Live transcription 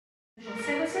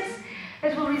services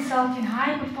that will result in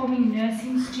high-performing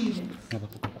nursing students. Good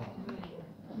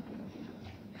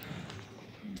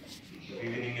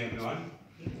evening, everyone.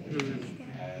 It's the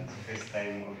first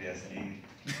time, obviously,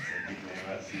 it's a bit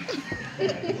nervous. You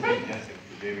just have to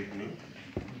bear with me.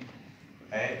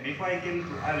 Before I came to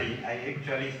Ali, I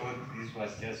actually thought this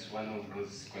was just one of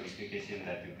those qualifications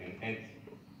that you can add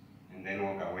and then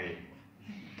walk away.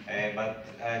 But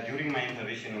during my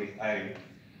intervention with Ali,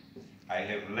 I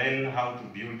have learned how to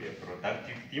build a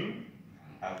productive team.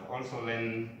 I've also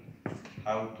learned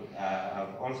how to,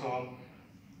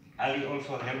 Ali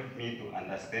also helped me to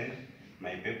understand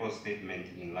my purpose statement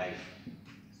in life.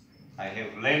 I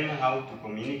have learned how to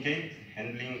communicate,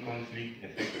 handling conflict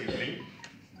effectively,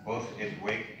 both at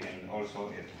work and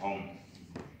also at home.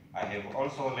 I have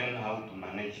also learned how to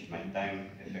manage my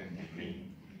time effectively.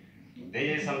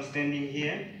 Today, as I'm standing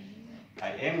here,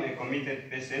 I am a committed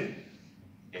person,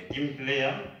 a team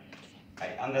player. I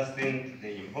understand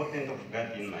the importance of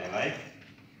God in my life.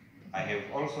 I have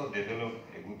also developed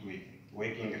a good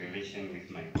working relation with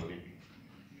my colleague.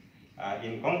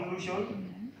 In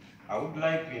conclusion, I would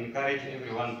like to encourage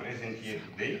everyone present here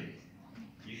today.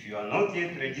 If you are not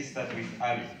yet registered with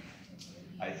Ali,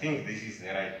 I think this is the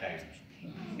right time.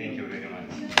 Thank you very much.